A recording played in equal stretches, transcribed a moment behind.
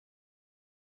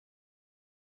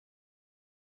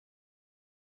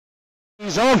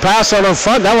Zone pass out in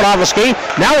front, that one off a skate.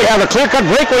 Now we have a clear-cut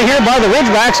breakaway here by the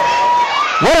Ridgebacks.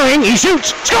 Wetering, he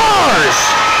shoots, scores!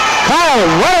 Kyle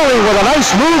Wetering with a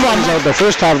nice move on the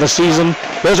first half of the season.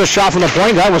 There's a shot from the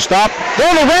point, that was stopped.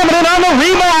 There they ram it in on the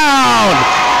rebound!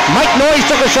 Mike Noyes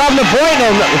took a shot from the point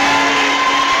and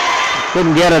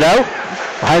couldn't get it out.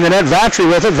 Behind the net, Vatri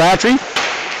with it. Vatri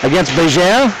against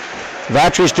Bégin.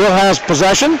 Vatri still has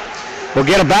possession. We'll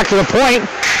get it back to the point.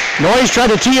 Noyes tried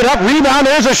to tee it up. Rebound.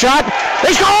 There's a shot.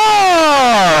 They score!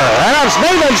 And it's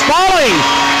Nathan Spaulding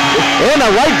in the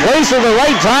right place at the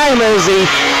right time as the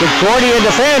Concordia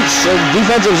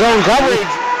defensive zone coverage.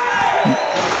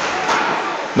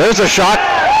 There's a shot.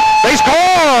 They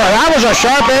score! That was a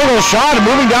sharp angle shot.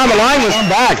 Moving down the line was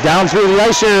back. Down through the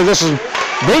ice here. This is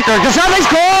Baker. They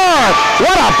score!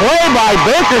 What a play by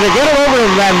Baker to get it over to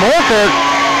Van Molkirk.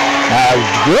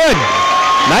 Good.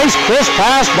 Nice crisp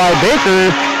pass by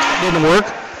Baker. Didn't work.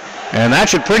 And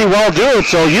that should pretty well do it.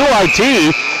 So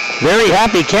UIT, very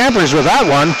happy campers with that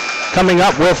one. Coming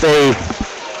up with a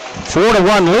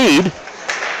 4-1 lead.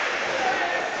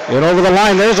 And over the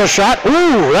line, there's a shot.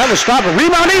 Ooh, that was stopped.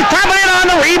 Rebound. He's tapping it on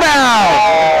the rebound.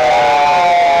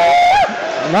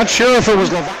 I'm not sure if it was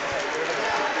the...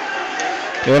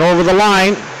 And over the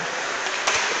line,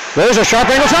 there's a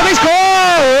sharp angle shot. They score!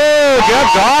 Oh, Jeff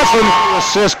Dawson.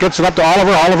 Assist, gets it up to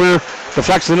Oliver. Oliver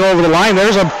deflects it over the line.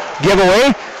 There's a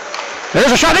giveaway.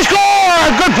 There's a shot. They score!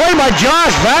 Good play by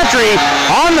Josh Vatri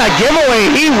on that giveaway.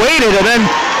 He waited and then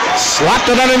slapped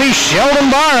it underneath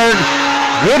Sheldon Bard.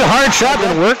 Good hard shot.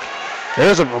 Didn't work.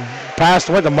 There's a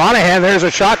pass to Monahan. There's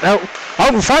a shot out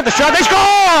in front. The shot. They score!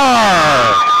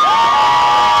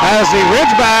 As the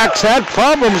Ridgebacks had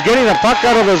problems getting the puck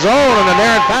out of the zone and an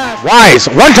errant pass. Wise,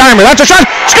 one-timer, that's a shot.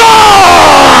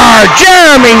 Score!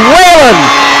 Jeremy Whalen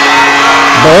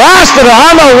blasted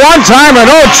on the one-timer,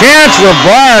 no chance for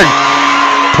Bard.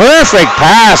 Perfect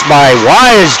pass by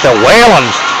Wise to Whalen,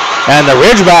 and the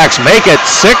Ridgebacks make it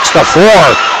 6-4.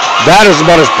 That is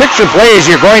about as picture play as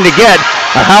you're going to get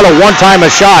on how to one-time a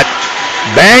shot.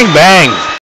 Bang, bang.